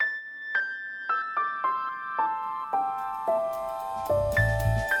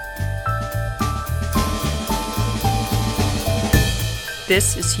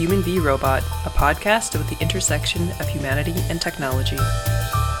This is Human v. Robot, a podcast about the intersection of humanity and technology.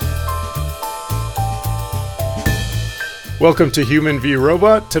 Welcome to Human v.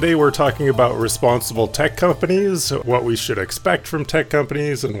 Robot. Today we're talking about responsible tech companies, what we should expect from tech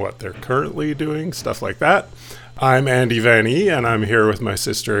companies and what they're currently doing, stuff like that. I'm Andy Van E, and I'm here with my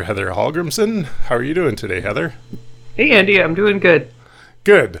sister Heather Hallgrimson. How are you doing today, Heather? Hey Andy, I'm doing good.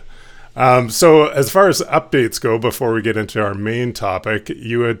 Good. So as far as updates go, before we get into our main topic,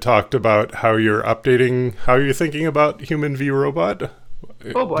 you had talked about how you're thinking about Human v. Robot.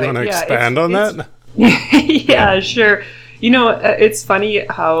 Oh boy. Do you want to expand on that? Yeah, sure. You know, it's funny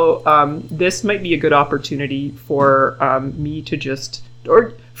how this might be a good opportunity for me to just,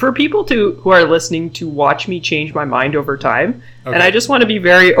 or for people who are listening to watch me change my mind over time. Okay. And I just want to be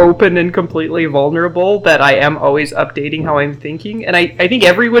very open and completely vulnerable that I am always updating how I'm thinking. And I think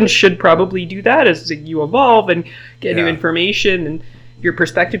everyone should probably do that as you evolve and get new information and your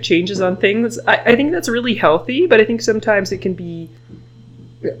perspective changes on things. I think that's really healthy, but I think sometimes it can be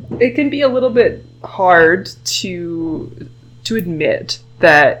a little bit hard to admit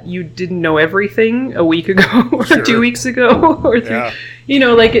that you didn't know everything a week ago or 2 weeks ago or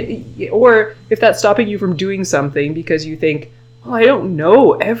or if that's stopping you from doing something because you think, oh, I don't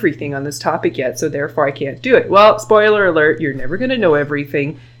know everything on this topic yet, so therefore I can't do it. Well, spoiler alert, you're never going to know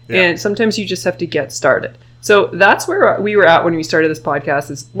everything, and sometimes you just have to get started. So that's where we were at when we started this podcast,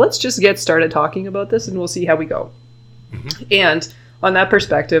 is let's just get started talking about this and we'll see how we go. Mm-hmm. And on that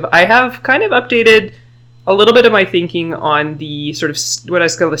perspective, I have kind of updated a little bit of my thinking on the sort of what I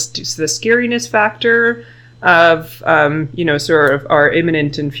call the scariness factor of, sort of our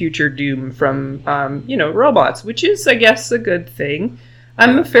imminent and future doom from, robots, which is, I guess, a good thing.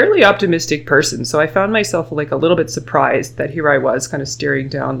 I'm a fairly optimistic person, so I found myself like a little bit surprised that here I was kind of staring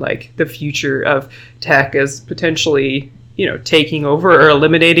down like the future of tech as potentially taking over or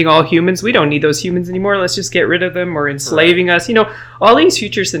eliminating all humans. We don't need those humans anymore. Let's just get rid of them or enslaving us. All these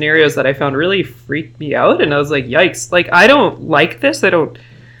future scenarios that I found really freaked me out. And I was like, yikes. Like, I don't like this. I don't,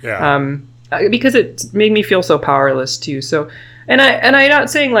 because it made me feel so powerless too. So, and I'm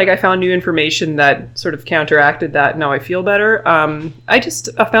not saying like I found new information that sort of counteracted that. Now I feel better. I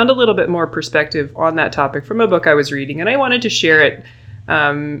found a little bit more perspective on that topic from a book I was reading, and I wanted to share it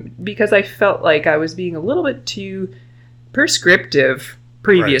because I felt like I was being a little bit too prescriptive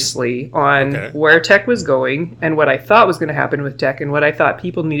previously on where tech was going and what I thought was going to happen with tech and what I thought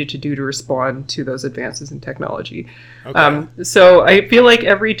people needed to do to respond to those advances in technology. So I feel like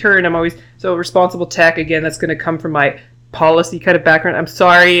every turn I'm always, responsible tech, again, that's going to come from my policy kind of background. I'm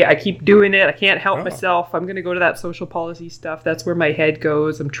sorry, I keep doing it. I can't help myself. I'm going to go to that social policy stuff. That's where my head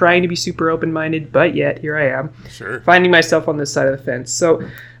goes. I'm trying to be super open-minded, but yet here I am finding myself on this side of the fence. So,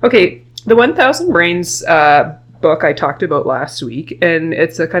 the 1000 Brains book I talked about last week, and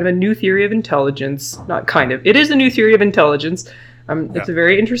it's a kind of a new theory of intelligence. It is a new theory of intelligence. It's a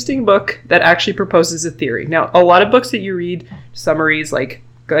very interesting book that actually proposes a theory. Now, a lot of books that you read, summaries, like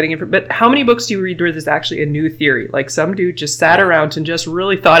guiding information, but how many books do you read where there's actually a new theory? Like some dude just sat around and just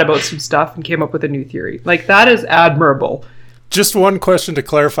really thought about some stuff and came up with a new theory. Like, that is admirable. Just one question to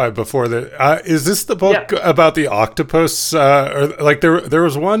clarify before that. Is this the book about the octopus? Or like there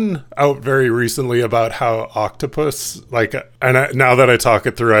was one out very recently about how octopus, now that I talk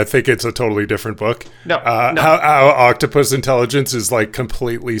it through, I think it's a totally different book. No. How octopus intelligence is like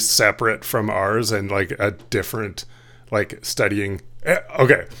completely separate from ours and like a different, like studying.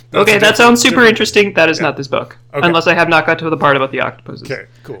 Okay, that sounds super interesting. That is not this book. Unless I have not got to the part about the octopuses. Okay,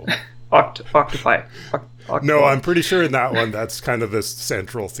 cool. Octopi. No, I'm pretty sure in that one, that's kind of the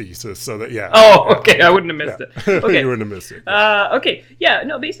central thesis. So that, Oh, okay. I wouldn't have missed it. Okay. You wouldn't have missed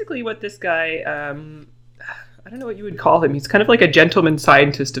it. Basically what this guy, I don't know what you would call him. He's kind of like a gentleman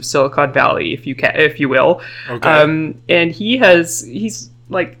scientist of Silicon Valley, if you will. Okay. And he's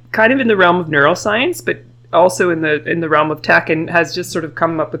like kind of in the realm of neuroscience, but also in the realm of tech, and has just sort of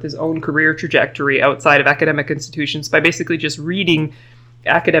come up with his own career trajectory outside of academic institutions by basically just reading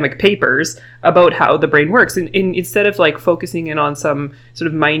academic papers about how the brain works, and instead of like focusing in on some sort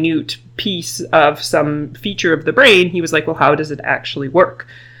of minute piece of some feature of the brain, he was like, well, how does it actually work,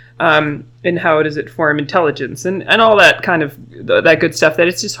 and how does it form intelligence, and all that kind of that good stuff, that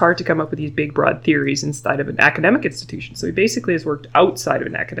it's just hard to come up with these big broad theories inside of an academic institution. So he basically has worked outside of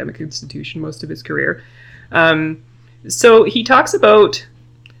an academic institution most of his career. So he talks about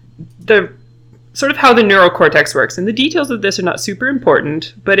the sort of how the neurocortex works. And the details of this are not super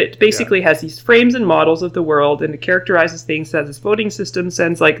important, but it basically has these frames and models of the world, and it characterizes things as this voting system,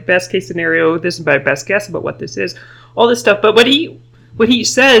 sends like best case scenario, this is my best guess about what this is, all this stuff. But what he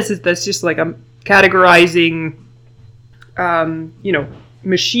says is that's just like I'm categorizing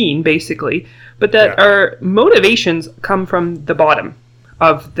machine basically, but that our motivations come from the bottom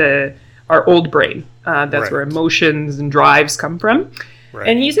of our old brain. That's where emotions and drives come from. Right.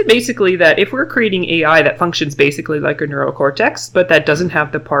 And he said basically that if we're creating AI that functions basically like a neurocortex, but that doesn't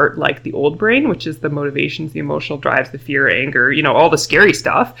have the part like the old brain, which is the motivations, the emotional drives, the fear, anger, all the scary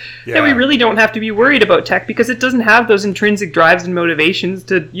stuff, then we really don't have to be worried about tech because it doesn't have those intrinsic drives and motivations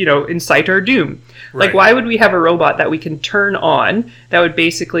to, incite our doom. Right. Like, why would we have a robot that we can turn on that would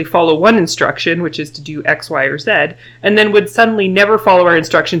basically follow one instruction, which is to do X, Y, or Z, and then would suddenly never follow our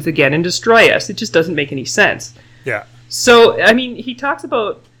instructions again and destroy us? It just doesn't make any sense. Yeah. So, I mean, he talks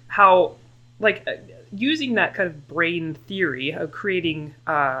about how, using that kind of brain theory of creating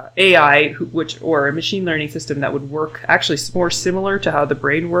AI, or a machine learning system that would work actually more similar to how the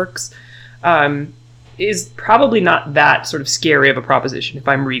brain works, is probably not that sort of scary of a proposition, if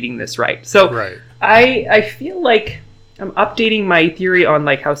I'm reading this right. So, I feel like I'm updating my theory on,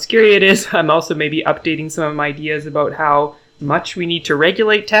 how scary it is. I'm also maybe updating some of my ideas about how much we need to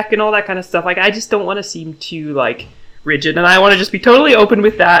regulate tech and all that kind of stuff. I just don't want to seem too, rigid, and I want to just be totally open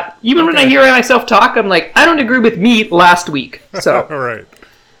with that. Even when I hear myself talk, I'm like, I don't agree with me last week. So all right.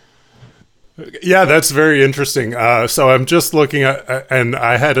 Yeah, that's very interesting. So I'm just looking at, and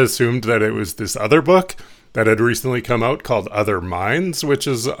I had assumed that it was this other book that had recently come out called Other Minds, which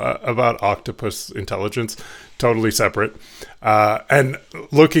is about octopus intelligence, totally separate. And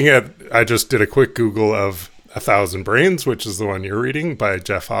looking at, I just did a quick Google of 1,000 Brains, which is the one you're reading by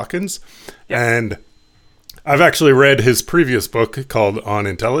Jeff Hawkins. Yep. And I've actually read his previous book called On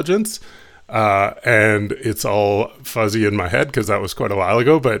Intelligence, and it's all fuzzy in my head because that was quite a while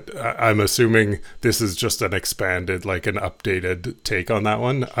ago, but I'm assuming this is just an expanded, an updated take on that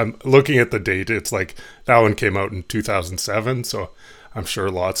one. I'm looking at the date. It's that one came out in 2007, so I'm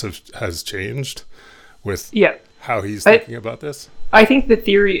sure lots has changed with how he's thinking about this. I think the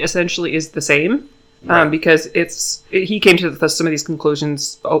theory essentially is the same. Because he came to some of these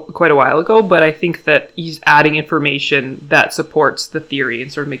conclusions quite a while ago, but I think that he's adding information that supports the theory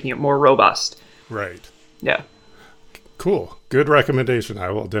and sort of making it more robust. Right. Yeah. Cool. Good recommendation.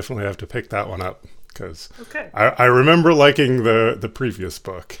 I will definitely have to pick that one up because I remember liking the previous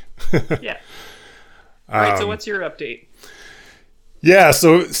book. Yeah. All right. So what's your update? Yeah.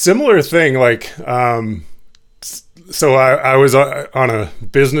 So similar thing. So I was on a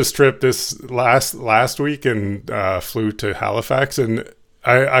business trip this last week and flew to Halifax, and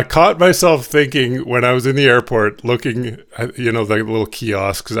I caught myself thinking when I was in the airport looking at, the little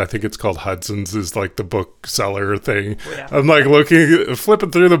kiosks, I think it's called Hudson's, is the bookseller thing. Oh, yeah. I'm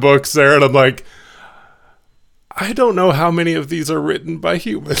flipping through the books there, and I'm like, I don't know how many of these are written by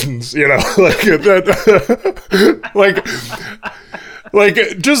humans, just looking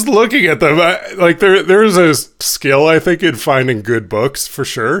at them, there's a skill, I think, in finding good books for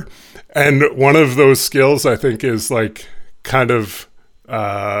sure. And one of those skills, I think, is kind of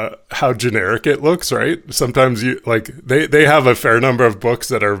how generic it looks, right? Sometimes they have a fair number of books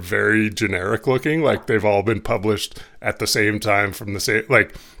that are very generic looking, they've all been published at the same time from the same,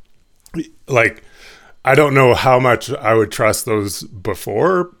 I don't know how much I would trust those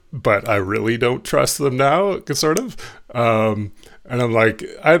before, but I really don't trust them now, sort of. And I'm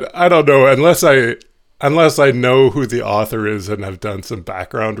I don't know, unless I know who the author is and have done some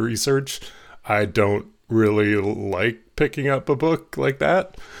background research, I don't really like picking up a book like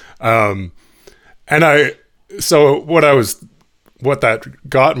that. So what that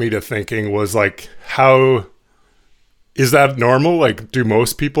got me to thinking was how is that normal? Do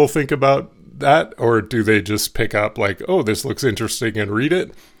most people think about that, or do they just pick up oh, this looks interesting and read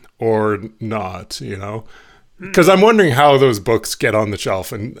it, or not, Because I'm wondering how those books get on the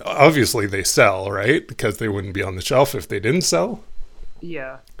shelf, and obviously they sell, right? Because they wouldn't be on the shelf if they didn't sell.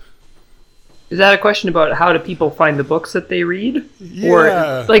 Yeah. Is that a question about how do people find the books that they read?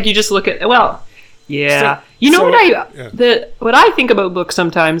 Yeah. Or you just look at, yeah. What I think about books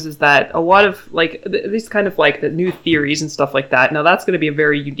sometimes is that a lot of these kind of the new theories and stuff like that. Now that's going to be a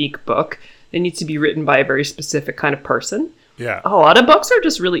very unique book. It needs to be written by a very specific kind of person. Yeah. A lot of books are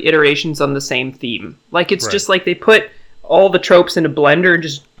just really iterations on the same theme. It's just they put all the tropes in a blender and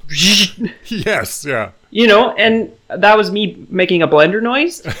just... Yes, yeah. And that was me making a blender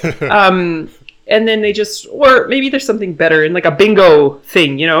noise. And then they just... Or maybe there's something better in a bingo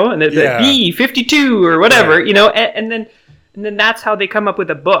thing, and the B52 or whatever, and then that's how they come up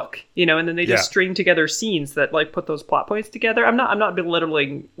with a book, and then they just string together scenes that put those plot points together. I'm not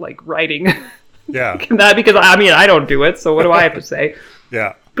belittling writing... Yeah. That because I don't do it, so what do I have to say?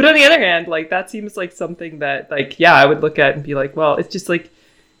 Yeah. But on the other hand, that seems like something that I would look at and be well, it's just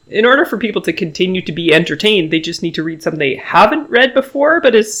in order for people to continue to be entertained, they just need to read something they haven't read before,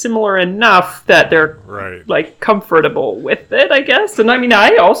 but is similar enough that they're like comfortable with it, I guess. And I mean,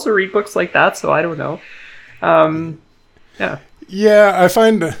 I also read books like that, so I don't know. Yeah, I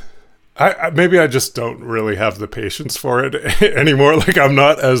find maybe I just don't really have the patience for it anymore. Like I'm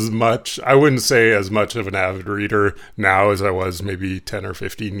not as much, I wouldn't say as much of an avid reader now as I was maybe 10 or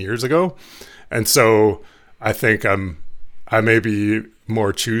 15 years ago. And so I think I may be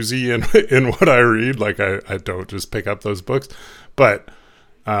more choosy in what I read. Like I don't just pick up those books, but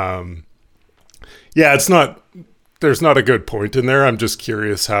there's not a good point in there. I'm just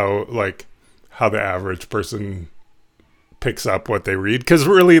curious how the average person picks up what they read, because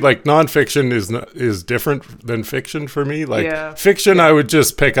really like nonfiction is different than fiction for me. Like fiction, I would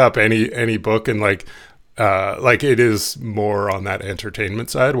just pick up any book and like it is more on that entertainment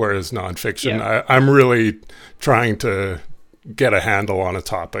side, whereas nonfiction, I'm really trying to get a handle on a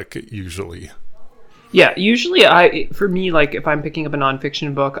topic usually. Yeah, usually for me, like if I'm picking up a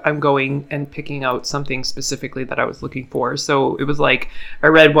nonfiction book, I'm going and picking out something specifically that I was looking for. So it was like I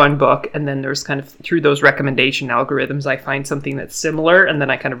read one book, and then there's kind of through those recommendation algorithms, I find something that's similar, and then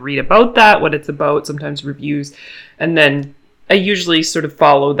I kind of read about that, what it's about, sometimes reviews, and then I usually sort of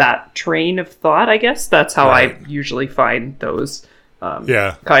follow that train of thought, I guess. That's how I usually find those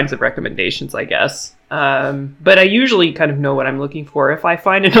kinds of recommendations, I guess. But I usually kind of know what I'm looking for. If I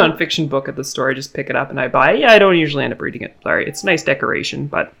find a nonfiction book at the store, I just pick it up and I buy it. Yeah, I don't usually end up reading it. Sorry, it's nice decoration,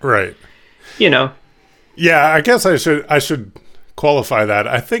 but you know. Yeah, I guess I should qualify that.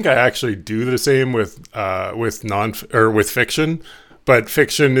 I think I actually do the same with fiction, but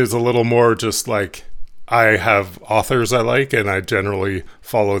fiction is a little more just like I have authors I like and I generally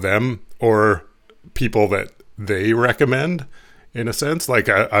follow them or people that they recommend. In a sense, like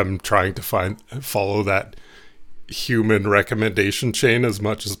I'm trying to follow that human recommendation chain as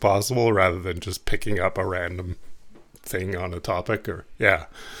much as possible, rather than just picking up a random thing on a topic.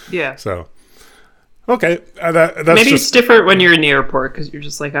 So okay, that's maybe it's different when you're in the airport, because you're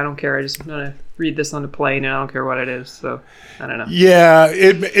just like, I don't care, I just want to read this on the plane and I don't care what it is. So I don't know. Yeah,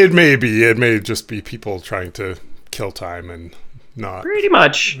 it may just be people trying to kill time and not pretty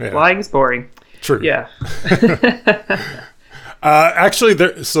much. Flying is boring. True. Yeah. Actually,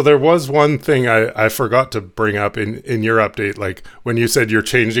 there was one thing I forgot to bring up in your update. Like when you said you're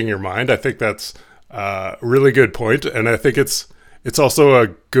changing your mind, I think that's a really good point. And I think it's also a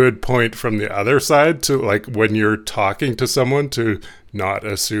good point from the other side to, like, when you're talking to someone, to not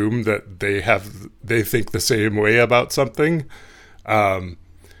assume that they think the same way about something.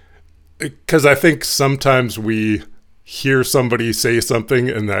 Because I think sometimes we hear somebody say something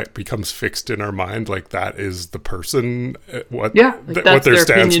and that becomes fixed in our mind, like that is the person, what their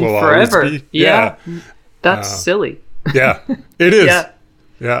stance will forever. Always be. That's silly. Yeah, it is.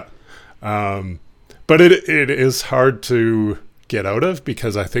 But it is hard to get out of,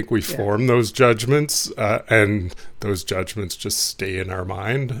 because I think we form those judgments, and those judgments just stay in our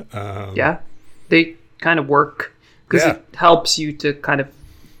mind. They kind of work because it helps you to kind of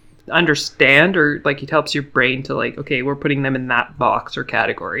understand, or like it helps your brain to like, okay, we're putting them in that box or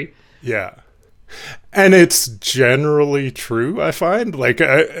category. Yeah. And it's generally true, I find. Like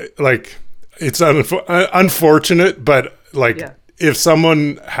it's unfortunate, but if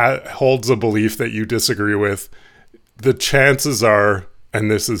someone holds a belief that you disagree with, the chances are, and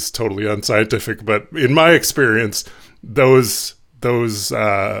this is totally unscientific, but in my experience, those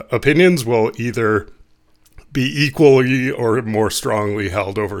opinions will either be equally or more strongly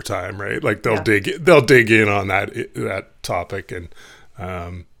held over time, right? Like they'll dig in on that topic, and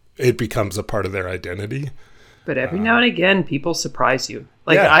it becomes a part of their identity. But every now and again, people surprise you.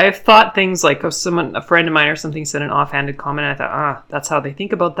 Like I've thought things like, if a friend of mine or something said an offhanded comment, and I thought, that's how they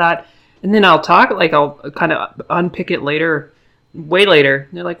think about that. And then I'll kind of unpick it way later.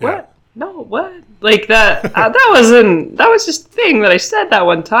 And they're like, what? No, what? Like that, that was just a thing that I said that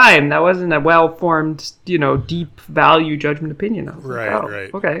one time. That wasn't a well-formed, deep value judgment opinion.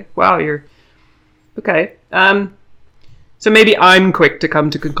 Right. Okay. Wow. You're okay. So maybe I'm quick to come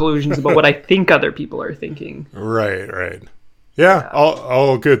to conclusions about what I think other people are thinking. Right. Yeah.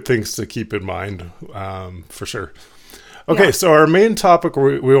 All good things to keep in mind, for sure. Okay, so our main topic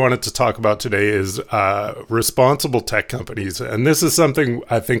we wanted to talk about today is responsible tech companies, and this is something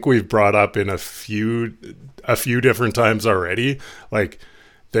I think we've brought up in a few different times already. Like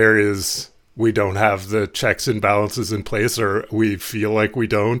we don't have the checks and balances in place, or we feel like we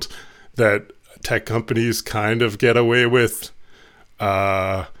don't. That tech companies kind of get away with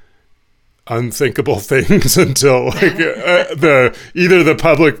unthinkable things until like either the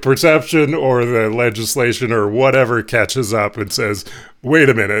public perception or the legislation or whatever catches up and says, wait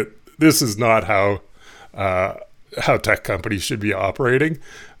a minute, this is not how tech companies should be operating.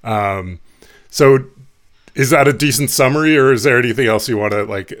 So is that a decent summary, or is there anything else you want to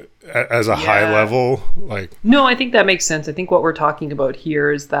like as a high level? Like, no, I think that makes sense. I think what we're talking about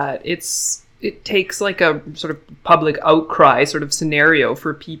here is that it takes like a sort of public outcry sort of scenario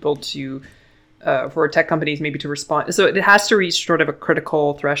for people to, for tech companies maybe to respond. So it has to reach sort of a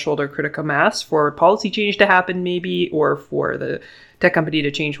critical threshold or critical mass for policy change to happen maybe, or for the tech company to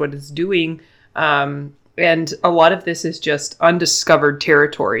change what it's doing. And a lot of this is just undiscovered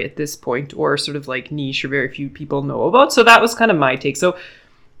territory at this point, or sort of like niche or very few people know about. So that was kind of my take. So,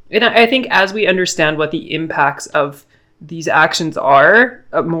 and I think as we understand what the impacts of these actions are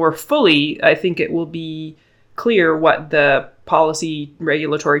more fully, I think it will be clear what the policy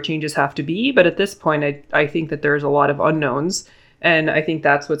regulatory changes have to be. But at this point, I think that there's a lot of unknowns. And I think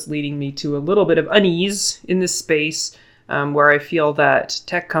that's what's leading me to a little bit of unease in this space, where I feel that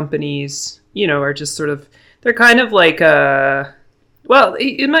tech companies, are just sort of, they're kind of like, well,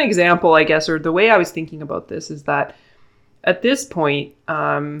 in my example, I guess, or the way I was thinking about this is that at this point,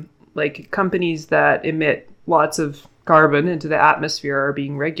 like companies that emit lots of carbon into the atmosphere are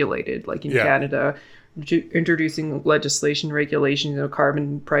being regulated, like in Canada, introducing legislation, regulation,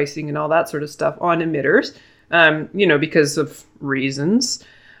 carbon pricing and all that sort of stuff on emitters, because of reasons.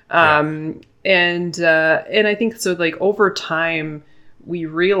 And I think so, like over time, we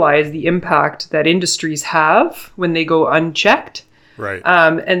realize the impact that industries have when they go unchecked. Right.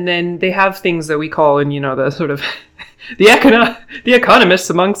 And then they have things that we call in, the sort of the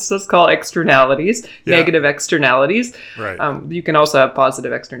economists amongst us call externalities, negative externalities. Right. You can also have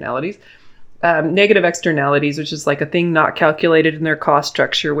positive externalities. Negative externalities, which is like a thing not calculated in their cost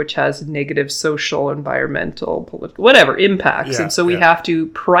structure, which has negative social, environmental, political, whatever impacts. And so we have to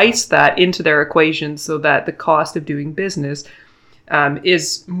price that into their equation so that the cost of doing business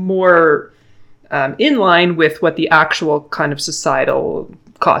is more in line with what the actual kind of societal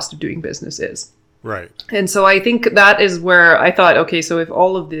cost of doing business is. Right. And so I think that is where I thought, okay, so if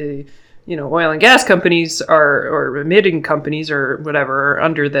all of the, oil and gas companies or emitting companies or whatever are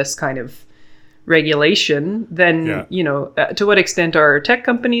under this kind of regulation, then, to what extent are tech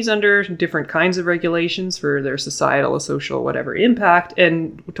companies under different kinds of regulations for their societal, social, whatever impact,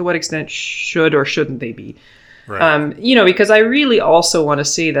 and to what extent should or shouldn't they be? Right. Because I really also want to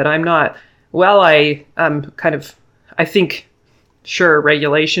say that I'm not, I think, sure,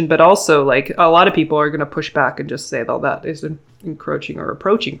 regulation, but also like a lot of people are going to push back and just say, well, that is an encroaching or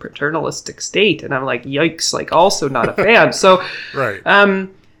approaching paternalistic state. And I'm like, yikes, like also not a fan. So right.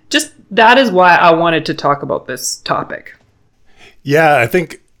 Just that is why I wanted to talk about this topic. Yeah, I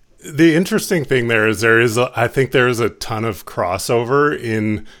think the interesting thing there is I think there is a ton of crossover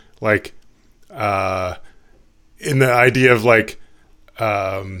in like, in the idea of like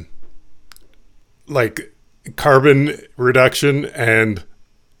carbon reduction and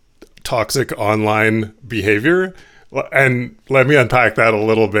toxic online behavior. And let me unpack that a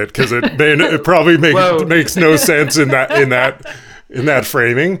little bit, because it probably makes no sense in that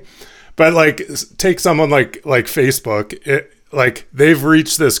framing. But like, take someone like Facebook. Like they've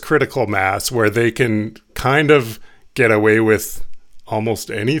reached this critical mass where they can kind of get away with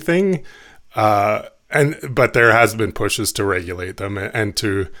almost anything. But there has been pushes to regulate them and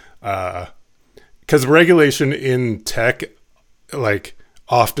to, because regulation in tech, like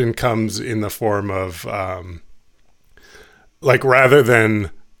often comes in the form of, like rather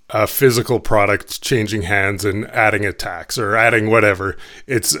than a physical product changing hands and adding a tax or adding whatever,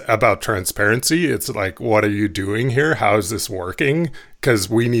 it's about transparency. It's like, what are you doing here? How is this working? Because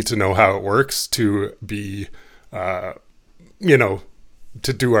we need to know how it works to be, to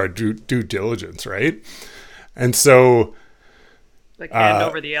do our due diligence, right? And so, like hand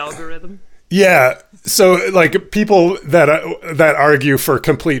over the algorithm. Yeah. So like people that argue for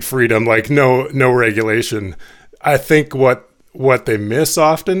complete freedom, like no regulation, I think what they miss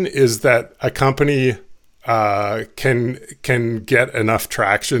often is that a company can get enough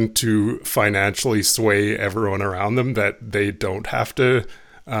traction to financially sway everyone around them that they don't have to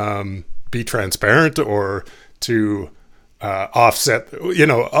be transparent or to offset,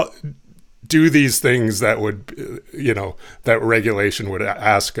 do these things that would, that regulation would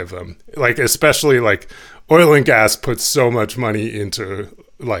ask of them. Like, especially like oil and gas puts so much money into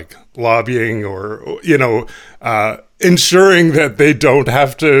like lobbying or, ensuring that they don't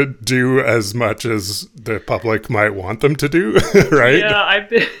have to do as much as the public might want them to do. Right. Yeah. I've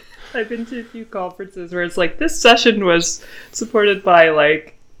been to a few conferences where it's like, this session was supported by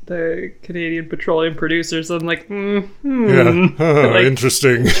like the Canadian petroleum producers. I'm like, Yeah. like,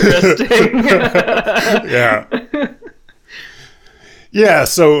 Interesting. interesting. Yeah. Yeah.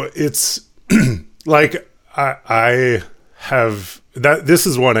 So it's like I have that. This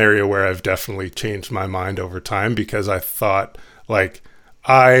is one area where I've definitely changed my mind over time, because I thought like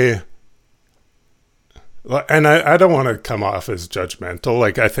I don't want to come off as judgmental.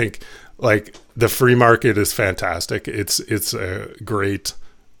 Like, I think like the free market is fantastic. It's a great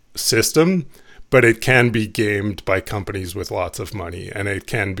system, but it can be gamed by companies with lots of money, and it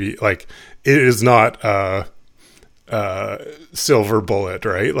can be like, it is not a silver bullet,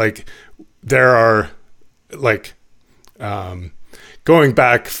 right? Like, there are like going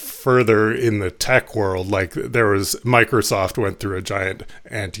back further in the tech world, like there was Microsoft went through a giant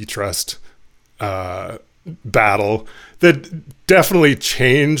antitrust battle that definitely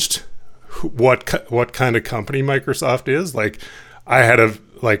changed what kind of company Microsoft is. Like, I have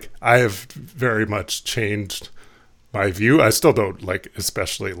very much changed my view. I still don't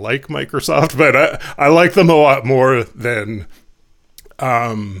especially like Microsoft, but I like them a lot more than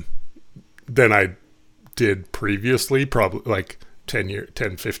I did previously, probably like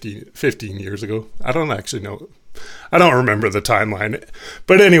 15 years ago. I don't actually know. I don't remember the timeline.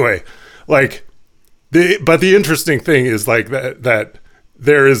 But anyway, like, the interesting thing is like that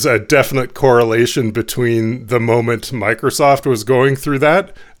there is a definite correlation between the moment Microsoft was going through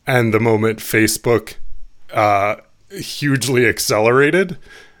that and the moment Facebook hugely accelerated,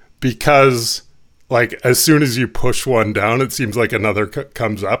 because like as soon as you push one down, it seems like another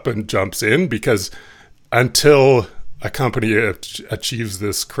comes up and jumps in, because until a company achieves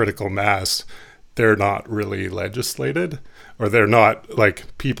this critical mass, they're not really legislated, or they're not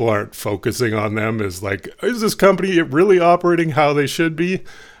like, people aren't focusing on them as like, is this company really operating how they should be?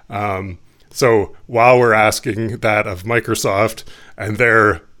 So while we're asking that of Microsoft and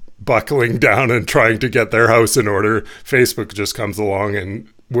they're buckling down and trying to get their house in order, Facebook just comes along and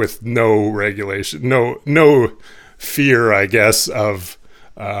with no regulation, no fear, I guess, of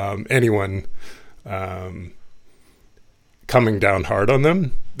anyone coming down hard on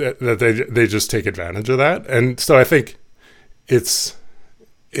them, that they just take advantage of that. And so I think it's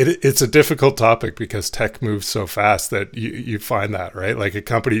a difficult topic, because tech moves so fast that you find that, right? Like, a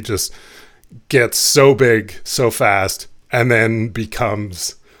company just gets so big so fast and then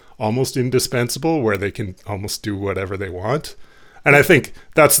becomes almost indispensable, where they can almost do whatever they want. And I think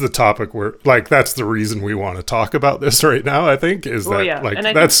that's the topic where, like, that's the reason we want to talk about this right now, I think, is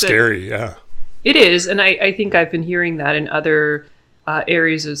that's scary. Yeah. It is. And I think I've been hearing that in other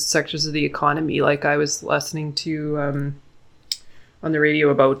areas of sectors of the economy. Like, I was listening to on the radio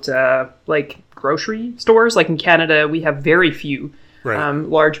about like grocery stores. Like, in Canada, we have very few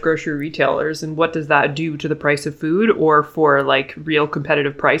large grocery retailers. And what does that do to the price of food, or for like real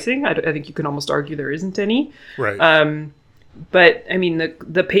competitive pricing? I think you can almost argue there isn't any. Right. But I mean,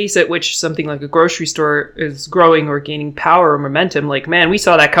 the pace at which something like a grocery store is growing or gaining power or momentum, like, man, we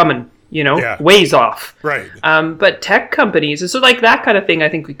saw that coming, ways off. Right. But tech companies, so like that kind of thing, I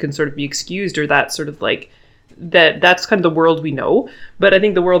think we can sort of be excused, or that sort of like, that's kind of the world we know. But I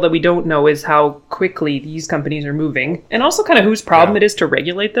think the world that we don't know is how quickly these companies are moving, and also kind of whose problem it is to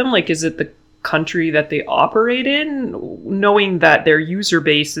regulate them. Like, is it the country that they operate in, knowing that their user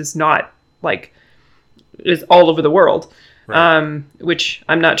base is not like, is all over the world? Right. Which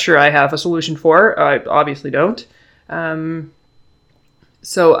I'm not sure I have a solution for. I obviously don't.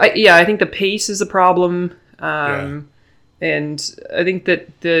 So I think the pace is a problem. And I think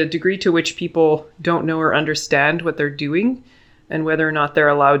that the degree to which people don't know or understand what they're doing, and whether or not they're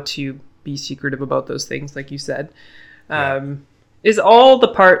allowed to be secretive about those things, like you said, is all the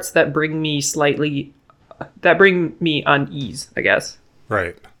parts that bring me unease, I guess.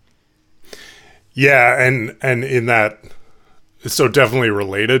 Right. Yeah. And in that, so definitely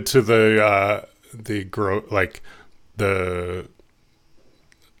related to the growth, like the,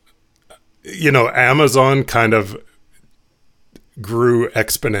 Amazon kind of grew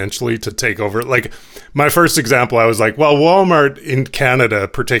exponentially to take over. Like, my first example, I was like, well, Walmart in Canada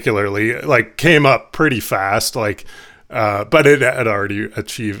particularly, like, came up pretty fast, like, but it had already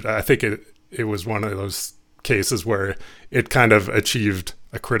achieved, I think it was one of those cases where it kind of achieved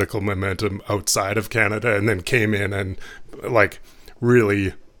a critical momentum outside of Canada, and then came in and like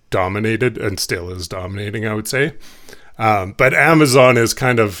really dominated, and still is dominating, I would say. But Amazon is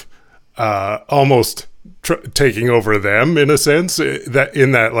kind of almost taking over them in a sense,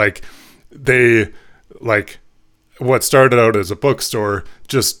 that like they, like, what started out as a bookstore,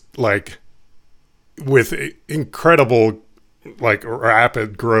 just like with incredible like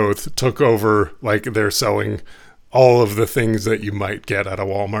rapid growth, took over. Like, they're selling all of the things that you might get at a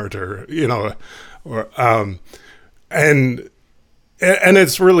Walmart and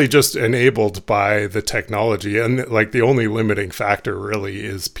it's really just enabled by the technology. And like the only limiting factor really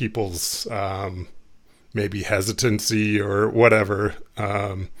is people's maybe hesitancy or whatever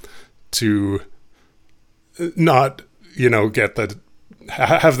to not,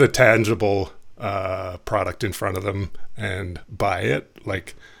 have the tangible product in front of them and buy it.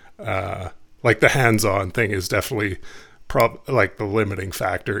 Like the hands-on thing is definitely like the limiting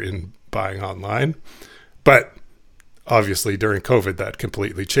factor in buying online. But obviously during COVID that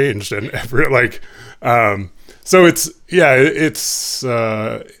completely changed, and so it's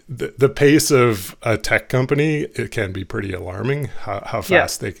the pace of a tech company, it can be pretty alarming how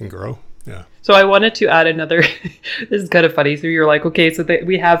fast they can grow. Yeah. So I wanted to add another, this is kind of funny. So you're like, okay, so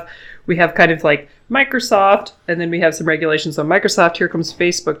we have kind of like Microsoft, and then we have some regulations on Microsoft. Here comes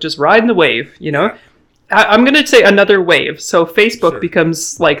Facebook, just riding the wave, Yeah. I'm going to say another wave. So Facebook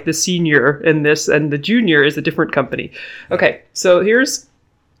becomes like the senior in this, and the junior is a different company. Okay, so here's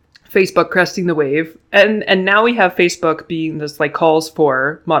Facebook cresting the wave, and now we have Facebook being this like calls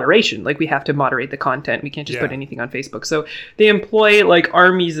for moderation. Like we have to moderate the content. We can't just put anything on Facebook. So they employ like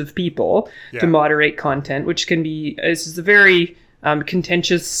armies of people to moderate content, which can be, this is a very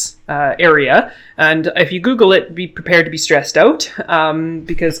contentious area, and if you Google it, be prepared to be stressed out,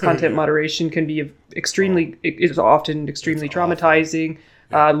 because content moderation can be is often extremely traumatizing,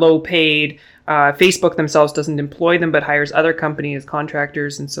 low paid. Facebook themselves doesn't employ them, but hires other companies as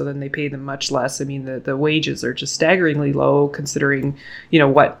contractors, and so then they pay them much less. I mean, the wages are just staggeringly low considering,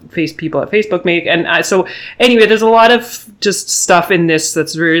 what people at Facebook make. And so anyway, there's a lot of just stuff in this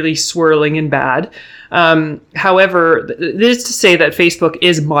that's really swirling and bad. However, this is to say that Facebook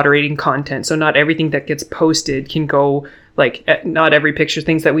is moderating content. So not everything that gets posted can go, like, not every picture,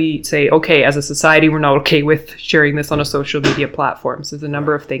 things that we say, okay, as a society, we're not okay with sharing this on a social media platform. So there's a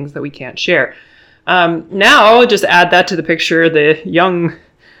number of things that we can't share. Now, just add that to the picture. The young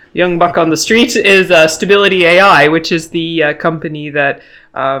buck on the street is Stability AI, which is the company that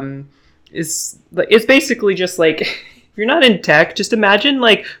is basically just like, if you're not in tech, just imagine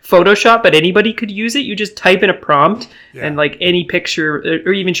like Photoshop, but anybody could use it. You just type in a prompt and like any picture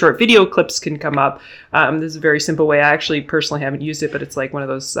or even short video clips can come up. This is a very simple way. I actually personally haven't used it, but it's like one of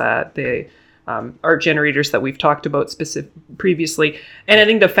those art generators that we've talked about previously. And I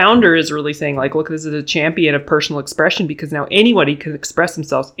think the founder is really saying like, look, this is a champion of personal expression, because now anybody can express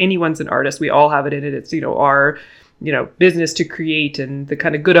themselves. Anyone's an artist. We all have it in it. It's, our, business to create, and the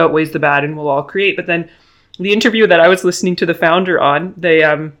kind of good outweighs the bad, and we'll all create. But then the interview that I was listening to the founder on, he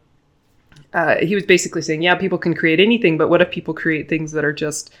was basically saying, people can create anything, but what if people create things that are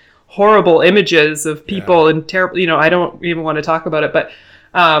just horrible images of people and terrible, I don't even want to talk about it, but,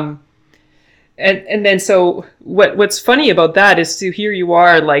 and then so what's funny about that is, to here you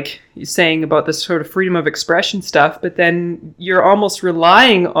are like saying about this sort of freedom of expression stuff, but then you're almost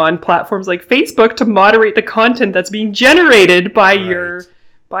relying on platforms like Facebook to moderate the content that's being generated by your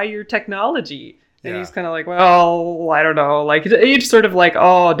technology. And he's kind of like, well, I don't know. Like, it's sort of like,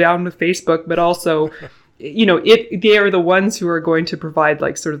 down with Facebook, but also, they are the ones who are going to provide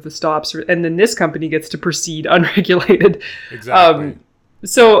like sort of the stops, and then this company gets to proceed unregulated. Exactly.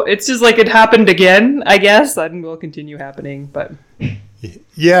 So it's just like it happened again, I guess, and will continue happening. But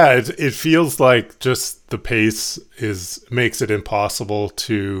yeah, it feels like just the pace makes it impossible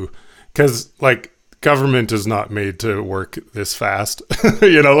to, because like, government is not made to work this fast.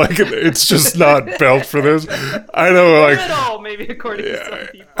 Like it's just not built for this. I know, like, not at all, maybe according to some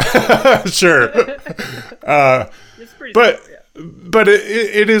people. Sure. It's pretty but slow, but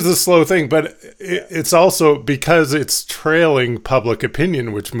it is a slow thing. But it's also because it's trailing public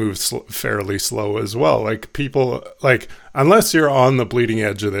opinion, which moves fairly slow as well. Like people, like, unless you're on the bleeding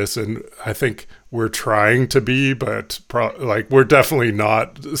edge of this, and I think we're trying to be, but we're definitely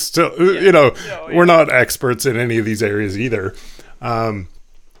not still, we're not experts in any of these areas either.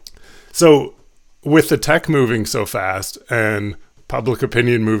 So with the tech moving so fast and public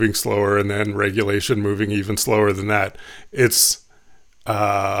opinion moving slower, and then regulation moving even slower than that, it's,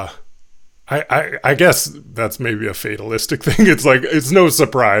 I guess that's maybe a fatalistic thing. It's like, it's no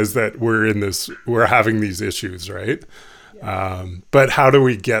surprise that we're having these issues, right? But how do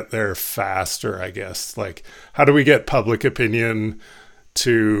we get there faster, I guess? Like, how do we get public opinion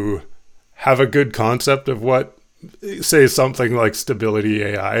to have a good concept of what, say, something like Stability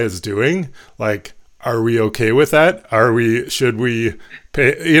AI is doing? Like, are we okay with that? Should we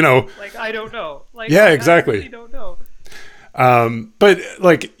pay, Like, I don't know. Like, yeah, exactly. I really don't know. But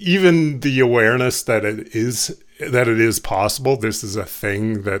like, even the awareness that it is possible, this is a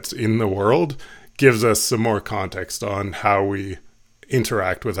thing that's in the world, gives us some more context on how we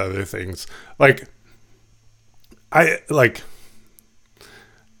interact with other things. Like, I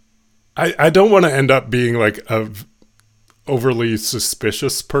don't want to end up being like a overly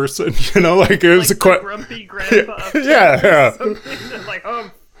suspicious person, you know, like it was like a grumpy grandpa. yeah. Like,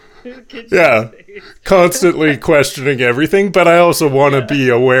 Constantly questioning everything, but I also want to be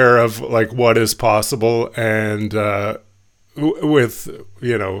aware of like what is possible and with,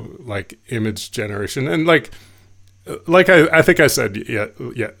 you know, like image generation and like I think I said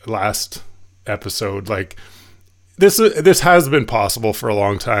last episode, like this has been possible for a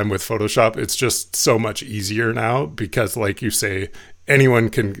long time with Photoshop. It's just so much easier now because, like you say, anyone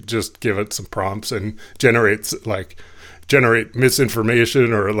can just give it some prompts and generate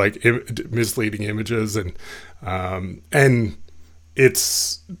misinformation or like misleading images, and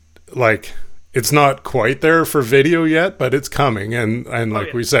it's like it's not quite there for video yet, but it's coming, and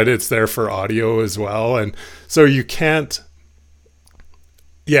like we said, it's there for audio as well, and so you can't.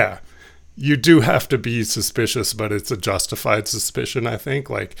 Yeah. You do have to be suspicious, but it's a justified suspicion, I think.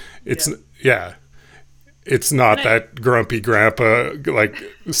 Like, it's, it's not that grumpy grandpa, like,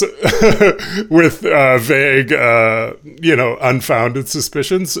 with vague, you know, unfounded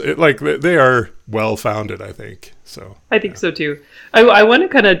suspicions. They are well-founded, I think. So I think so, too. I want to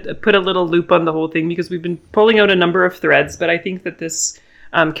kind of put a little loop on the whole thing because we've been pulling out a number of threads, but I think that this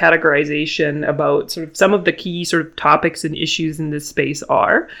categorization about sort of some of the key sort of topics and issues in this space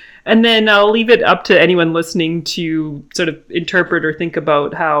are. And then I'll leave it up to anyone listening to sort of interpret or think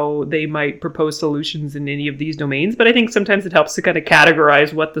about how they might propose solutions in any of these domains. But I think sometimes it helps to kind of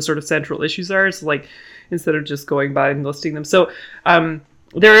categorize what the sort of central issues are. So like, instead of just going by and listing them. So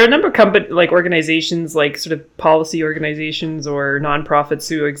there are a number of organizations, like sort of policy organizations or nonprofits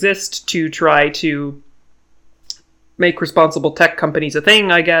who exist to try to make responsible tech companies a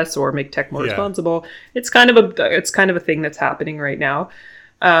thing, I guess, or make tech more responsible. It's kind of a thing that's happening right now.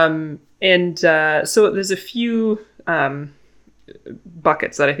 So there's a few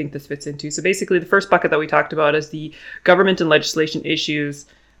buckets that I think this fits into. So basically, the first bucket that we talked about is the government and legislation issues.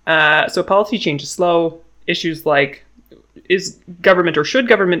 So policy change is slow. Issues like, is government or should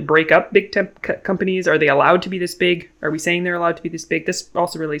government break up big tech companies? Are they allowed to be this big? Are we saying they're allowed to be this big? This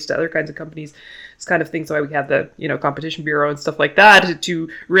also relates to other kinds of companies. It's kind of things why we have the, you know, Competition Bureau and stuff like that to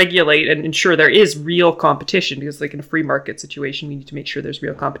regulate and ensure there is real competition, because like in a free market situation, we need to make sure there's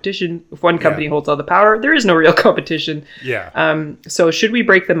real competition. If one company holds all the power, there is no real competition. So should we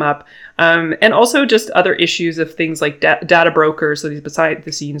break them up? And also just other issues of things like data brokers. So these beside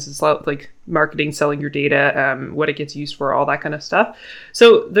the scenes, it's like marketing, selling your data, what it gets used for, all that kind of stuff.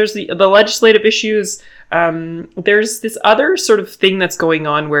 So there's the legislative issues. There's this other sort of thing that's going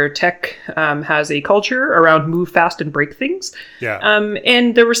on where tech has a culture around move fast and break things.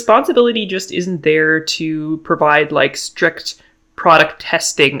 And the responsibility just isn't there to provide like strict product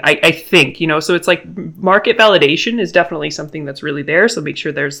testing, I think, you know, so it's like market validation is definitely something that's really there. So make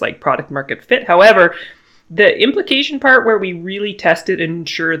sure there's like product market fit. However, the implication part where we really test it and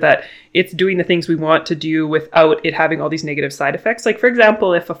ensure that it's doing the things we want to do without it having all these negative side effects. Like, for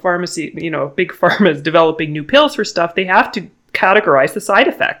example, if a pharmacy, you know, big pharma is developing new pills for stuff, they have to categorize the side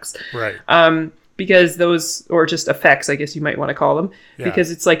effects. Because those, or just effects, I guess you might want to call them,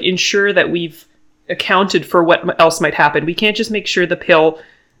 because it's like ensure that we've accounted for what else might happen. We can't just make sure the pill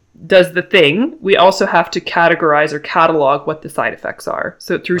does the thing. We also have to categorize or catalog what the side effects are.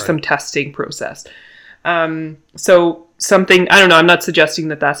 So through some testing process. So something, I don't know, I'm not suggesting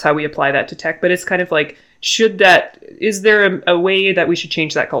that that's how we apply that to tech, but it's kind of like, is there a way that we should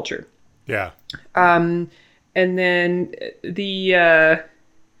change that culture? And then the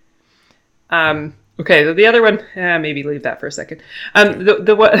other one, maybe leave that for a second.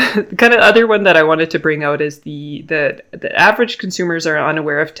 The kind of other one that I wanted to bring out is the average consumers are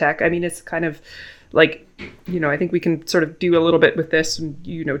unaware of tech. I mean, it's kind of like, you know, I think we can sort of do a little bit with this,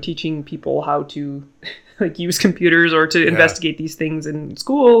 you know, teaching people how to like use computers or to investigate these things in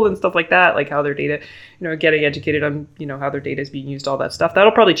school and stuff like that, like how their data, you know, getting educated on, you know, how their data is being used, all that stuff.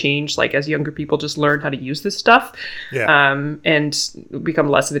 That'll probably change, like, as younger people just learn how to use this stuff and become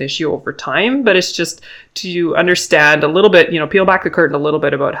less of an issue over time. But it's just to understand a little bit, you know, peel back the curtain a little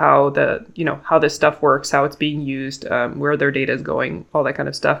bit about how how this stuff works, how it's being used, where their data is going, all that kind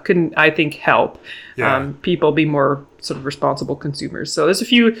of stuff can, I think, help people be more sort of responsible consumers. So there's a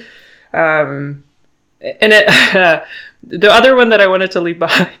few, the other one that I wanted to leave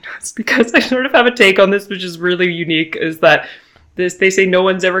behind was because I sort of have a take on this, which is really unique, is that they say no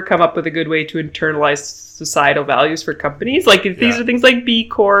one's ever come up with a good way to internalize societal values for companies. Like these are things like B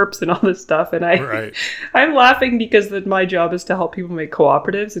Corps and all this stuff. And I'm laughing because my job is to help people make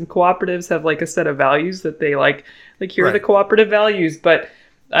cooperatives, and cooperatives have like a set of values that they like here are the cooperative values. But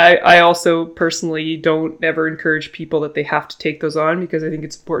I also personally don't ever encourage people that they have to take those on, because I think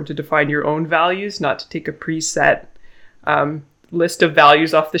it's important to define your own values, not to take a preset list of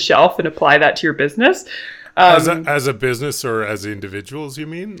values off the shelf and apply that to your business. As a business or as individuals, you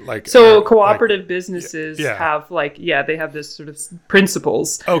mean? Cooperative businesses have they have this sort of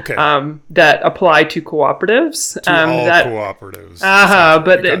principles that apply to cooperatives. Cooperatives.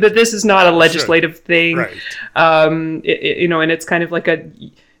 But this is not a legislative thing. Right. And it's kind of like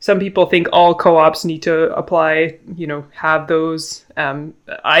some people think all co-ops need to apply, have those.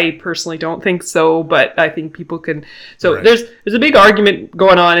 I personally don't think so, but I think people can. So there's a big argument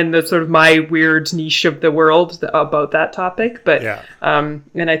going on in the sort of my weird niche of the world about that topic. But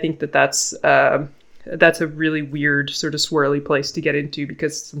and I think that's a really weird sort of swirly place to get into,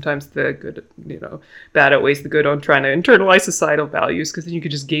 because sometimes the good, bad outweighs the good on trying to internalize societal values, because then you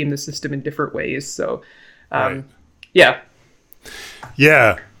could just game the system in different ways. So,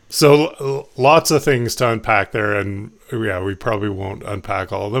 Yeah. So lots of things to unpack there, and we probably won't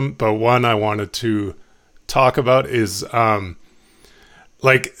unpack all of them. But one I wanted to talk about is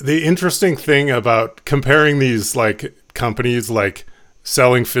like the interesting thing about comparing these like companies like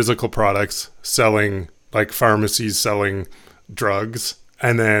selling physical products, selling like pharmacies selling drugs,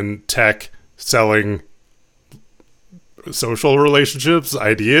 and then tech selling social relationships,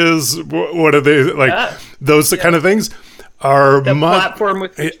 ideas. What are they like? Those kind of things. Are the platform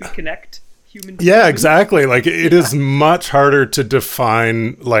with which we connect human beings. Yeah, exactly. Like it is much harder to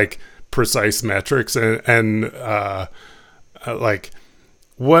define like precise metrics and like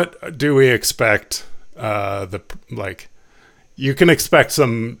what do we expect? You can expect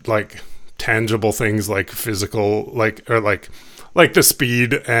some like tangible things like physical, like the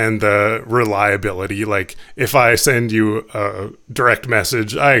speed and the reliability. Like if I send you a direct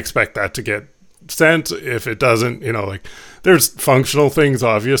message, I expect that to get sent. If it doesn't, like there's functional things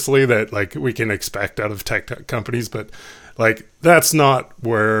obviously that like we can expect out of tech companies, but like that's not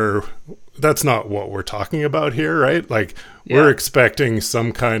what we're talking about here, right? Like we're expecting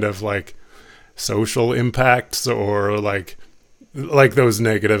some kind of like social impacts or like those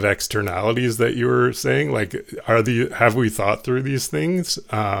negative externalities that you were saying. Like have we thought through these things,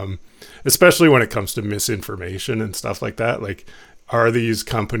 especially when it comes to misinformation and stuff like that? Like are these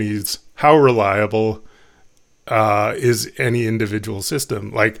companies, how reliable is any individual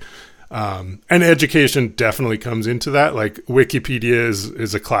system? Like, and education definitely comes into that. Like Wikipedia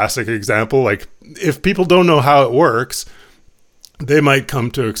is a classic example. Like if people don't know how it works, they might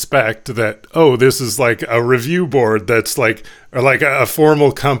come to expect that, this is like a review board that's like, or like a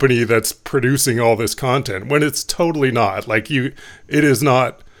formal company that's producing all this content, when it's totally not. Like it is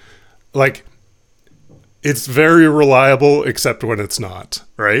not like, it's very reliable, except when it's not,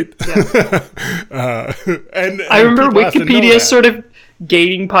 right? Yeah. And I remember Wikipedia sort of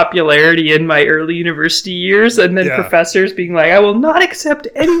gaining popularity in my early university years, and then professors being like, I will not accept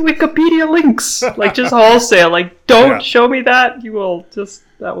any Wikipedia links, like just wholesale, like don't show me that.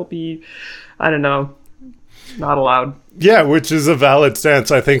 That will be, I don't know, not allowed. Yeah, which is a valid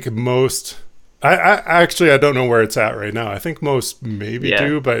stance. I think most... I don't know where it's at right now. I think most maybe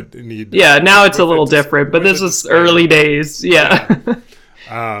do, but need. Yeah, now it's a little different, but this was early days. Yeah.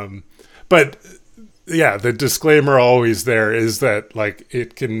 But yeah, the disclaimer always there is that like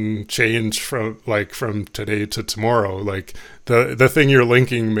it can change from today to tomorrow. Like the thing you're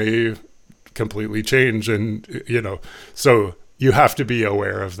linking may completely change, and so you have to be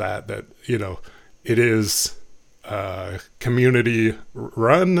aware of that it is community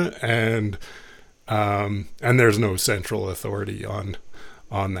run, and there's no central authority on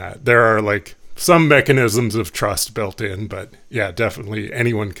that. There are like some mechanisms of trust built in, but yeah, definitely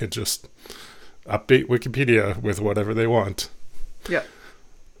anyone could just update Wikipedia with whatever they want. Yeah.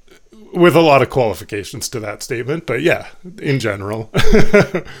 With a lot of qualifications to that statement, but yeah, in general.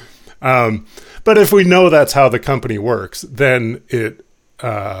 But if we know that's how the company works, then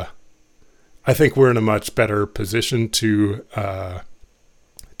I think we're in a much better position to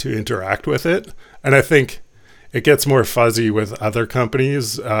interact with it. And I think it gets more fuzzy with other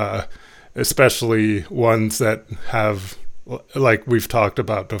companies, especially ones that have, like we've talked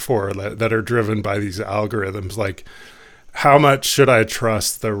about before, that are driven by these algorithms. Like, how much should I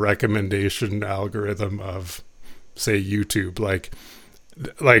trust the recommendation algorithm of, say, YouTube? Like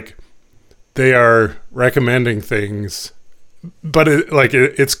they are recommending things, but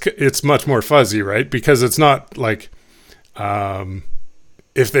it's much more fuzzy, right? Because it's not like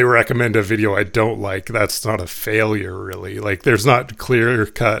if they recommend a video I don't like, that's not a failure, really. Like, there's not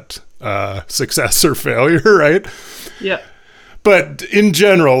clear-cut success or failure, right? Yeah. But in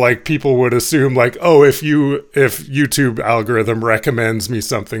general, like, people would assume, like, oh, if YouTube algorithm recommends me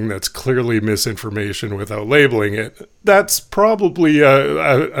something that's clearly misinformation without labeling it, that's probably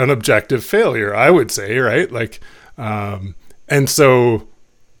an objective failure, I would say, right? Like, and so,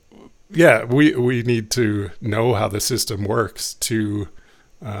 yeah, we need to know how the system works to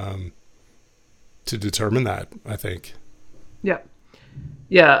determine that, I think. Yeah.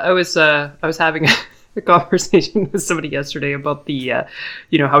 Yeah, I was having a conversation with somebody yesterday about the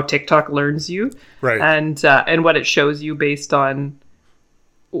how TikTok learns you, right, and what it shows you based on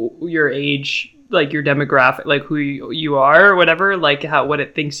your age, like your demographic, like who you are or whatever, like what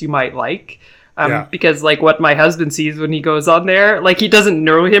it thinks you might like. Because like what my husband sees when he goes on there, like he doesn't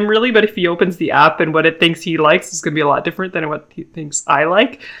know him really, but if he opens the app and what it thinks he likes is going to be a lot different than what he thinks I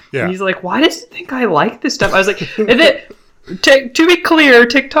like. Yeah. And he's like, why does it think I like this stuff? I was like, to be clear,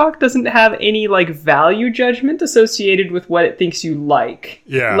 TikTok doesn't have any like value judgment associated with what it thinks you like.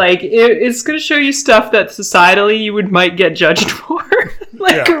 Yeah. Like it's going to show you stuff that societally you might get judged for,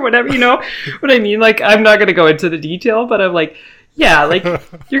 like, or whatever, you know what I mean? Like, I'm not going to go into the detail, but I'm like, yeah, like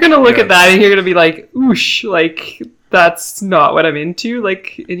you're going to look at that and you're going to be like, oosh, like that's not what I'm into.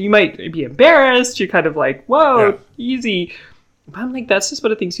 Like, and you might be embarrassed. You're kind of like, whoa, easy. But I'm like, that's just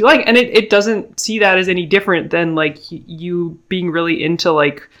what it thinks you like. And it doesn't see that as any different than like you being really into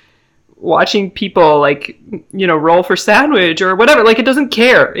like watching people like, roll for sandwich or whatever. Like, it doesn't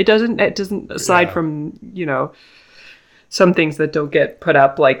care. It doesn't aside from, some things that don't get put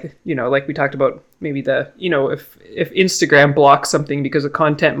up, like, like we talked about, maybe if Instagram blocks something because a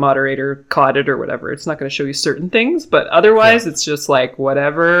content moderator caught it or whatever, it's not going to show you certain things. But otherwise, it's just like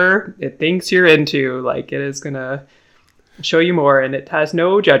whatever it thinks you're into, like it is going to show you more, and it has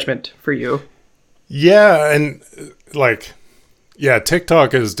no judgment for you. Yeah, and like,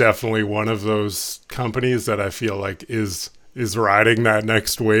 TikTok is definitely one of those companies that I feel like is riding that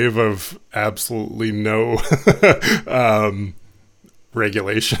next wave of absolutely no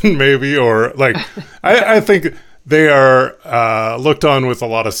regulation, maybe, or like I think they are looked on with a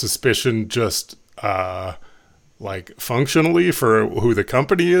lot of suspicion, just like functionally for who the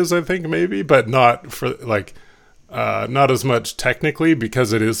company is, I think, maybe, but not for like not as much technically,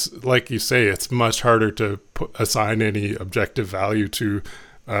 because it is, like you say, it's much harder to assign any objective value to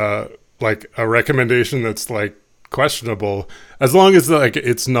like a recommendation that's like questionable, as long as like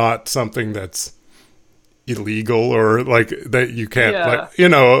it's not something that's illegal or like that you can't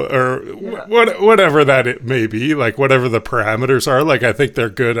like, or whatever that it may be, like whatever the parameters are. Like, I think they're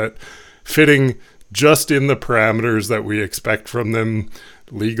good at fitting just in the parameters that we expect from them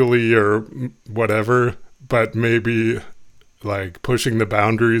legally or whatever, but maybe like pushing the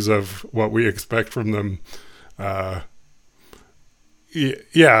boundaries of what we expect from them. I'm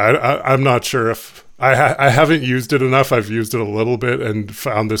not sure if I haven't used it enough. I've used it a little bit and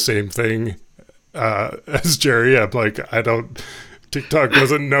found the same thing as Jerry. I'm like, TikTok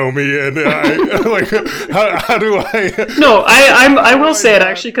doesn't know me, and I like, how do I? No, I will say it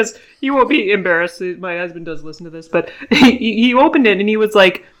actually, because you won't be embarrassed. My husband does listen to this, but he opened it and he was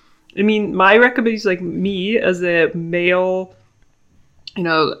like, I mean, my recommendation, like me as a male,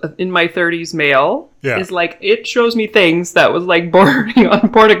 in my 30s male, is like, it shows me things that was like bordering on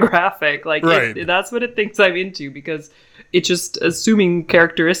pornographic. Like, that's what it thinks I'm into, because it's just assuming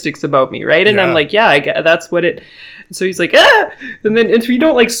characteristics about me, right? And I'm like, I get, that's what it. So he's like, and then if you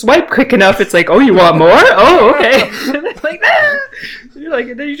don't like swipe quick enough, it's like, oh, you want more? Oh, okay. And it's like, You're like,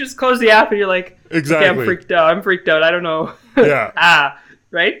 and then you just close the app and you're like, exactly. Okay, I'm freaked out. I don't know. Yeah.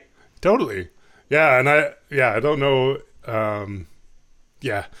 Right? Totally. Yeah. And I don't know.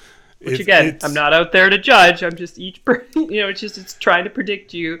 Which again, I'm not out there to judge. I'm just it's trying to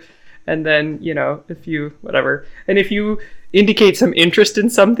predict you. And then, if you, whatever. And if you indicate some interest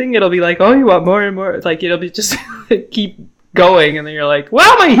in something, it'll be like, oh, you want more and more. Like, it'll be just keep going. And then you're like,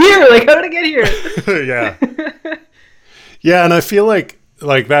 wow, am I here? Like, how did I get here? Yeah. Yeah. And I feel like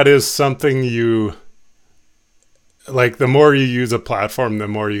that is something you, like, the more you use a platform, the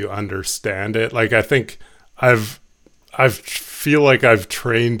more you understand it. Like, I think I feel like I've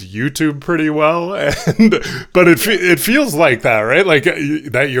trained YouTube pretty well, but it feels like that, right? Like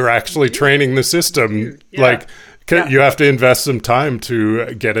that you're actually training the system. Yeah. Like you have to invest some time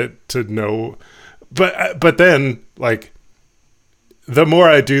to get it to know. But then, like, the more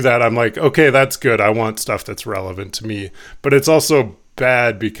I do that, I'm like, okay, that's good. I want stuff that's relevant to me. But it's also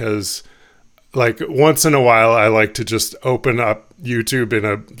bad because, like, once in a while, I like to just open up YouTube in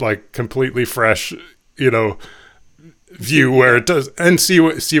a like completely fresh, view where it does, and see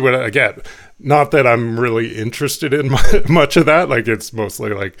what I get. Not that I'm really interested in much of that. Like, it's mostly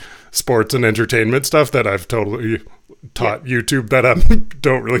like sports and entertainment stuff that I've totally taught YouTube that I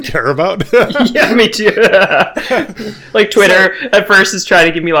don't really care about. Yeah, me too. Like Twitter at first is trying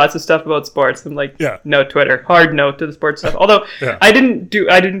to give me lots of stuff about sports. I'm like, no Twitter, hard no to the sports stuff. Although I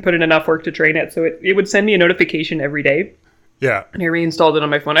didn't put in enough work to train it, so it would send me a notification every day. Yeah. And I reinstalled it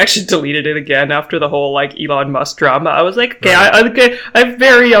on my phone. I actually deleted it again after the whole like Elon Musk drama. I was like, okay, I'm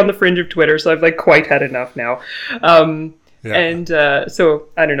very on the fringe of Twitter, so I've like quite had enough now. And so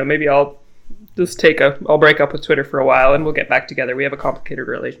I don't know, maybe I'll just I'll break up with Twitter for a while and we'll get back together. We have a complicated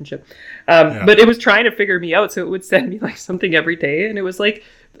relationship. But it was trying to figure me out, so it would send me like something every day, and it was like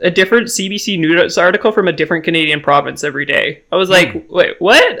a different CBC News article from a different Canadian province every day. I was like, wait,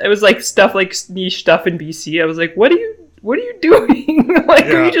 what? It was like stuff like niche stuff in BC. I was like, what are you doing? Like,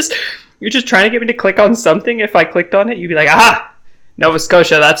 you're just trying to get me to click on something. If I clicked on it, you'd be like, aha, Nova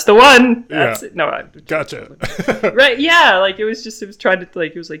Scotia, that's the one. That's it. No, gotcha. Right? Yeah, like it was trying to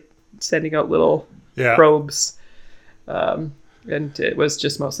like, it was like sending out little probes, and it was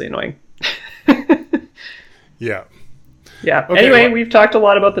just mostly annoying. Yeah. Okay, anyway, we've talked a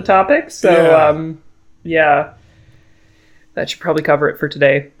lot about the topic, so that should probably cover it for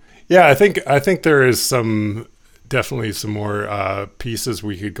today. Yeah, I think there is definitely some more pieces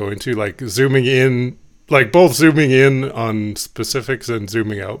we could go into, like zooming in, like both zooming in on specifics and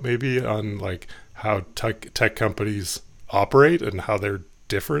zooming out maybe on like how tech companies operate and how they're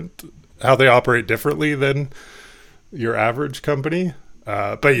different, how they operate differently than your average company.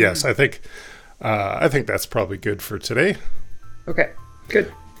 But yes, I think that's probably good for today. Okay,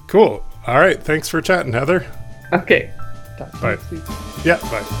 good. Cool. All right. Thanks for chatting, Heather. Okay. Bye. Yeah,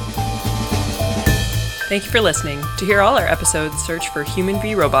 bye. Thank you for listening. To hear all our episodes, search for Human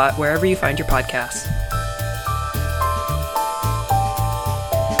v Robot wherever you find your podcasts.